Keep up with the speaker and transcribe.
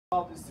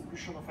About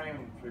distribution of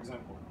aiming, for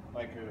example,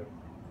 like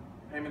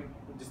aiming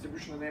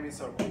distribution and aiming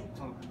circle.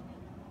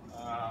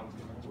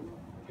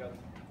 Got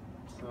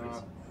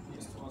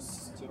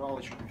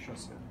стиралочку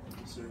сейчас я.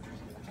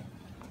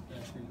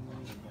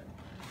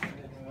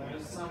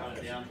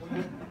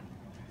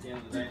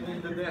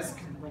 In the desk.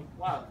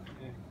 Ладно.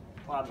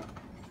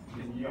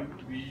 Can you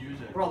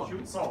reuse it?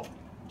 Problem. So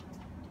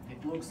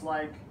it looks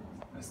like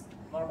a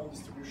normal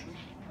distribution,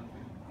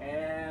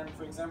 and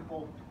for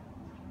example.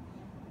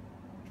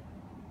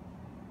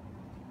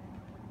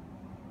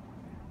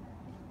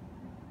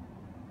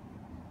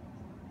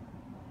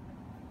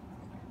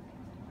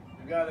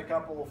 You got a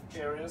couple of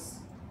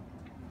areas.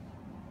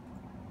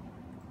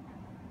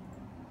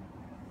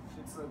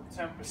 It's a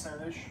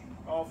 10%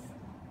 of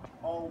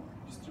all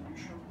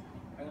distribution,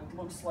 and it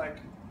looks like,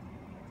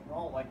 you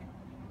know, like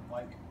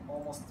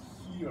almost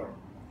here.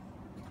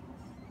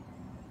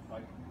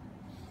 Like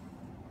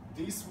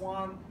this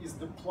one is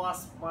the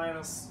plus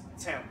minus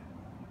 10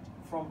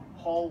 from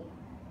whole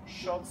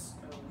shots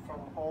and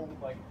from whole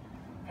like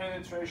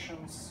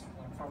penetrations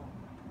and from.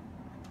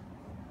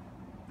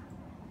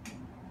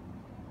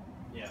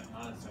 Yeah,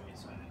 that's what he's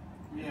saying.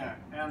 Yeah,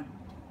 and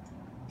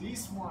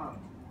this one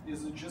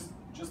is just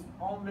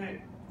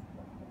only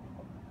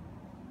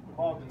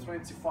about the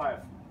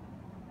 25.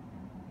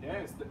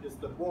 Yeah, it's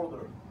the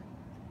border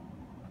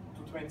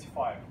to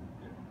 25.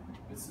 Yeah.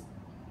 It's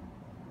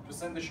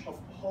percentage of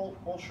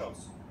all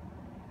shots,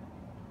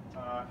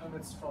 and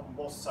it's from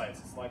both sides.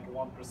 It's like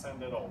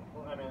 1% at all.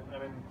 I mean,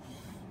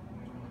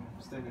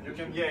 you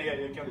can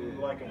you can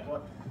like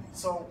apply.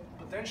 So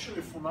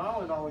potentially for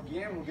now in our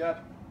game we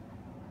got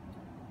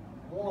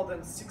more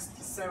than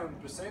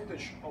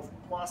 67% of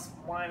plus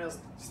minus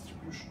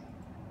distribution,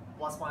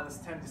 plus minus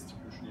 10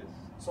 distribution. Yes.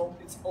 So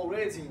it's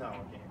already in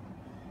our game.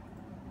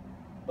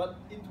 But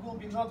it will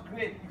be not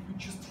great if we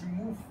just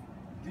remove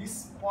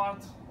this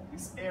part,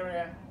 this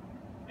area,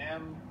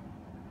 and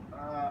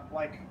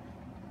like,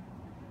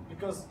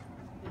 because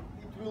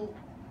it will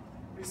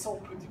be so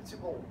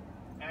predictable.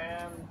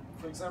 And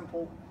for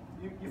example,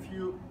 if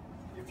you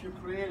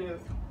create a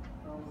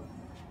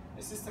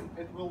system,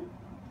 it will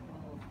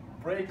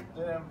break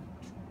the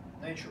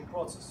nature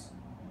process.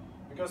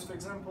 Because for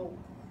example,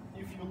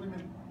 if you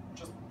limit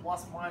just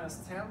plus minus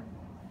 10,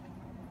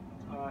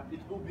 it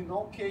will be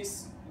no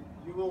case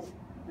you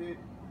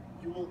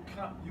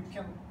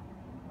can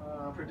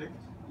Predict.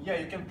 Yeah,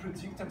 you can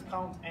predict and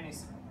count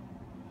anything,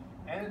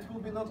 and it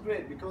will be not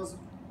great because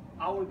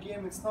our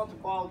game, it's not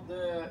about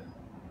the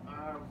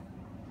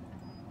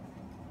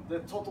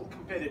total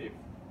competitive.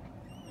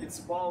 It's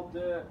about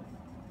the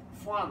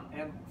fun.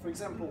 And for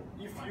example,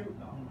 if you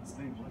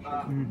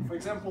for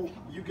example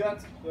you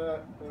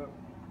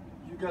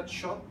got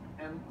shot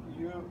and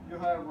you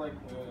have like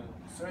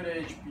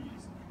 30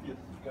 HPs.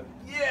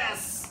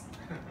 Yes.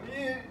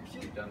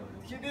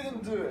 He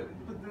didn't do it.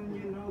 But then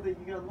you know that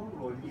you got low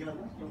roll, you got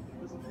left roll.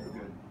 It doesn't feel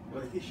good.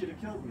 But he should have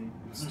killed me.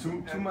 It's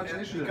too much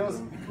initiative.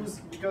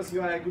 Because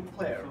you are a good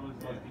player.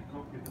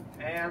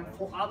 And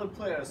for other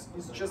players,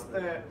 it's just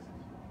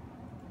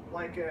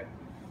like a.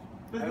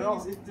 But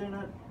if they're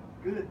not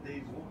good,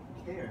 they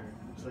won't care.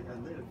 It's like I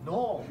live.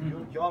 No,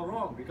 you are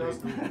wrong.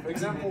 Because for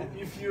example,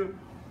 if you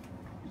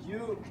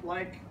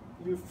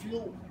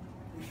feel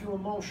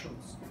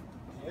emotions.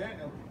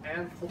 Yeah,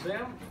 and for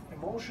them,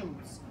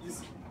 emotions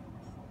is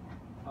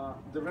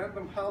the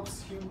random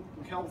helps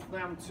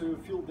them to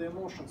feel the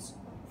emotions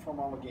from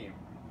our game.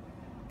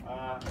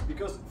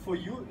 Because for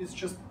you, it's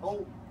just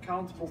all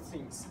countable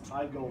things.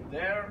 I go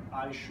there,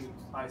 I shoot,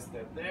 I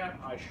step there,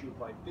 I shoot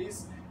like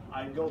this,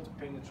 I go to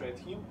penetrate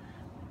him.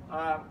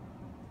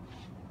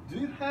 Do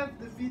you have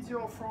the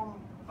video from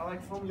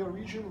your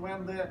region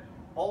when the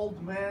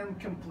old man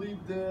complete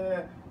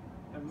the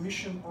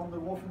mission on the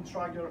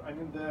Waffentrager, I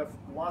mean the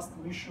last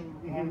mission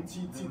on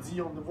TTD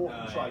on the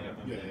Waffentrager?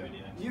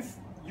 If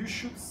you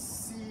should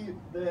see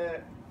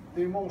the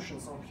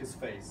emotions on his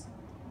face,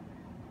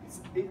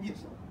 he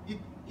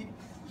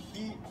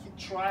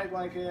tried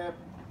like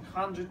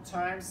 100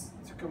 times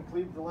to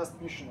complete the last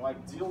mission,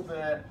 like deal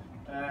the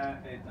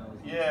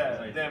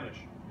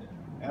damage.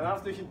 And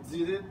after he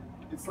did it,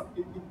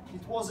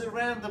 it was a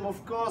random,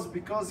 of course,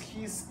 because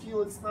his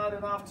skill is not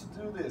enough to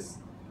do this.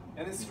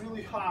 And it's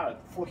really hard.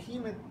 For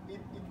him, it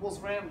was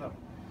random.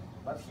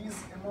 But his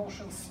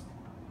emotions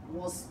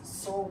was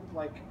so,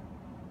 like,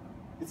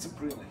 it's a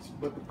brilliant.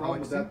 But the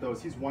problem with that, though,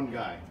 is he's one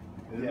guy.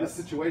 And in this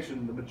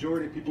situation, the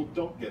majority of people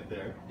don't get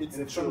there. And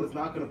if someone is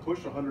not going to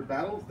push 100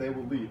 battles, they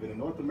will leave. And in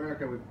North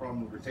America, we have a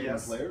problem with retaining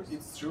players.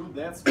 It's true.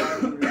 That's why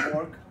we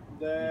rework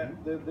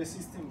the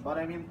system. But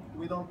I mean,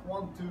 we don't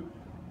want to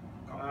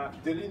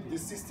delete the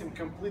system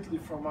completely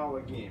from our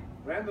game.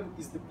 Random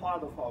is the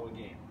part of our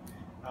game.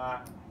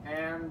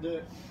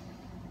 And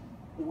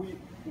we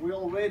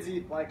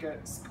already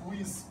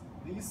squeeze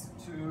this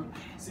to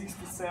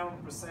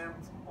 67%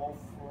 of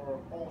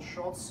all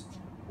shots,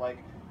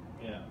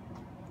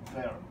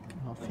 there.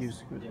 Oh,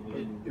 feels good. Yeah, we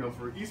didn't. You know,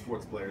 for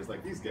esports players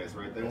like these guys,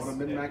 right? They want to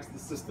min-max the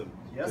system.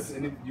 Yes.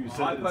 And you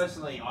said I it's-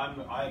 personally,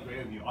 I agree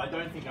with you. I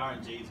don't think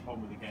RNG is a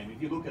problem with the game.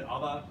 If you look at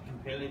other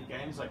competitive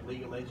games like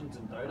League of Legends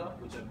and Dota,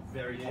 which are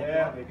very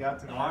Yeah, popular, they got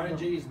to the remember.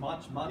 RNG is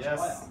much Yes,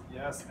 higher.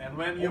 yes. And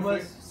when you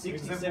Almost for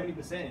example,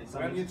 60-70%.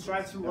 when you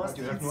try to last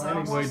you hit have no someone,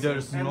 aiming Wait,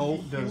 there's and no-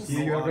 he there's heals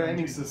no You have an RNG.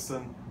 aiming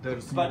system.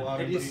 There's But no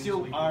it is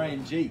still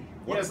RNG.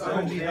 Yes,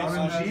 RNG,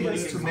 RNG RNG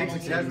is to make the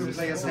RNG casual is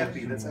players RNG.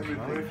 happy. That's Or if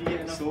everything. you get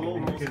enough So low you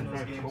rolls can in those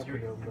try games, copy you're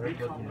of that, but you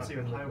recompensate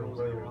with high rolls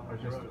can later on.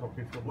 just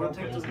copy from World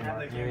that Tech doesn't have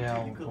that and guarantee.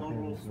 yeah, You could low copy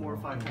roll is, 4 or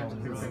 5 times in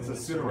a row. It's a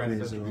pseudo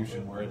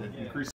distribution where it increases